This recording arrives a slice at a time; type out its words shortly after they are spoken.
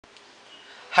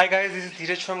Hi guys, this is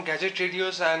Dheeraj from Gadget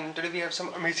Radios, and today we have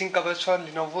some amazing covers for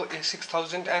Lenovo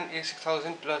A6000 and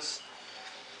A6000 Plus.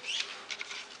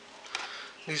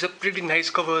 These are pretty nice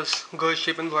covers, girl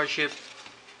shape and boy shape.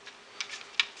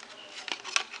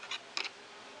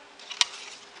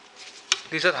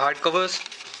 These are hard covers,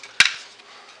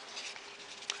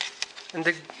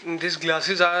 and these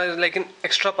glasses are like an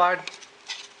extra part.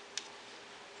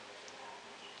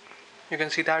 You can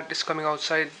see that it's coming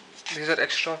outside. These are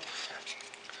extra,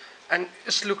 and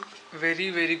it's look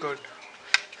very good.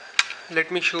 Let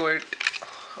me show it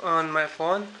on my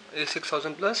phone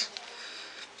A6000 Plus.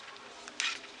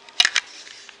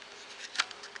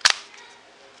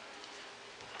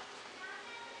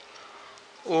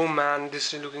 Oh man,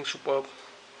 this is looking superb.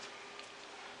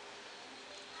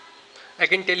 I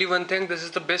can tell you one thing, this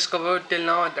is the best cover till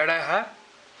now that I have.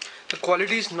 The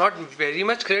quality is not very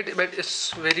much great, but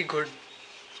it's very good.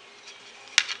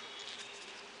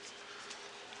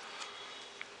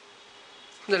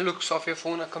 The looks of your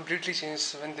phone are completely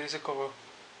changed when there is a cover.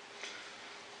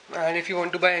 And if you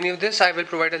want to buy any of this, I will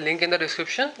provide a link in the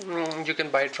description. You can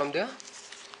buy it from there.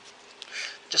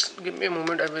 Just give me a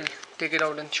moment, I will take it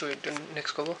out and show it in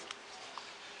next cover.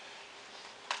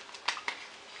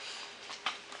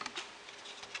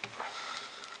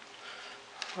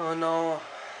 Now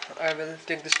I will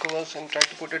take this covers and try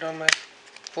to put it on my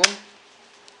phone.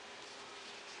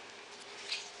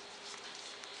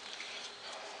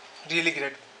 Really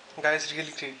great, guys,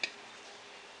 really great.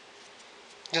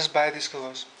 Just buy these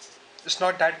covers. It's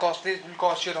not that costly, it will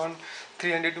cost you around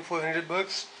 300 to 400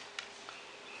 bucks.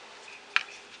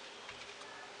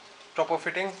 Proper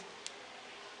fitting.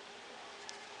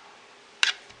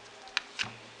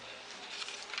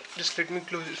 Just let me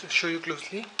show you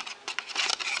closely.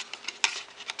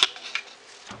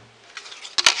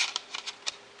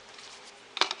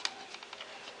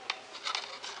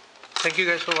 Thank you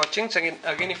guys for watching.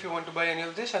 Again, if you want to buy any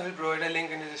of this, I will provide a link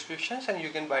in the description and you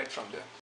can buy it from there.